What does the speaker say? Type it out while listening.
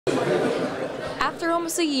After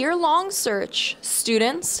almost a year-long search,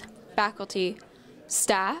 students, faculty,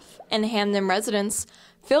 staff, and Hamden residents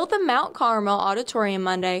filled the Mount Carmel Auditorium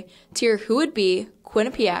Monday to hear who would be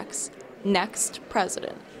Quinnipiac's next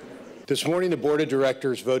president. This morning, the Board of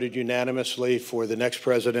Directors voted unanimously for the next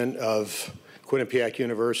president of Quinnipiac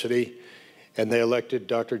University, and they elected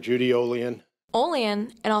Dr. Judy Olian.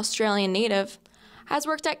 Olian, an Australian native, has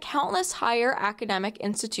worked at countless higher academic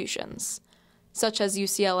institutions, such as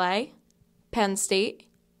UCLA, Penn State,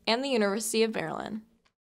 and the University of Maryland.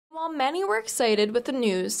 While many were excited with the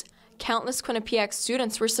news, countless Quinnipiac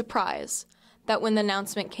students were surprised that when the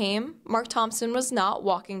announcement came, Mark Thompson was not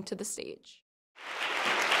walking to the stage.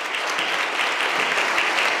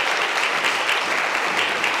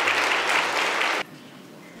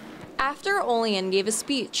 After Olian gave a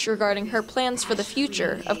speech regarding her plans for the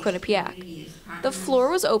future of Quinnipiac, the floor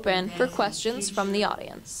was open for questions from the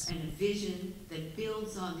audience. And a vision that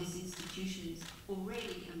builds on this institution's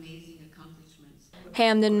already amazing accomplishments.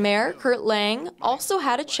 Hamden Mayor Kurt Lang also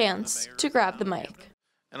had a chance to grab the mic.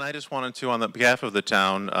 And I just wanted to, on the behalf of the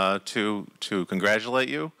town, to congratulate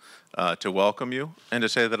you, to welcome you, and to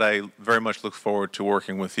say that I very much look forward to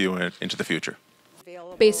working with you into the future.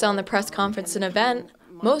 Based on the press conference and event,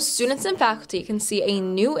 most students and faculty can see a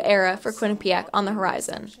new era for Quinnipiac on the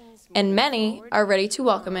horizon, and many are ready to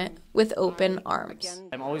welcome it with open arms.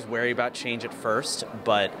 I'm always wary about change at first,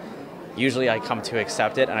 but usually I come to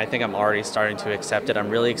accept it, and I think I'm already starting to accept it. I'm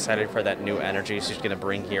really excited for that new energy she's going to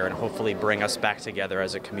bring here and hopefully bring us back together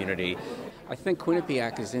as a community. I think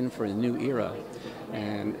Quinnipiac is in for a new era,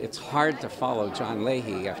 and it's hard to follow John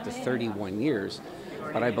Leahy after 31 years,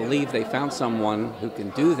 but I believe they found someone who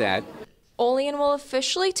can do that. Olian will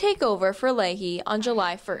officially take over for Leahy on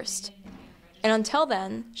July 1st. And until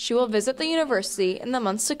then, she will visit the university in the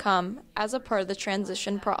months to come as a part of the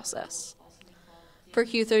transition process. For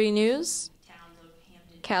Q30 News,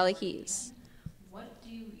 Cali, Kees. What do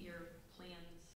your plans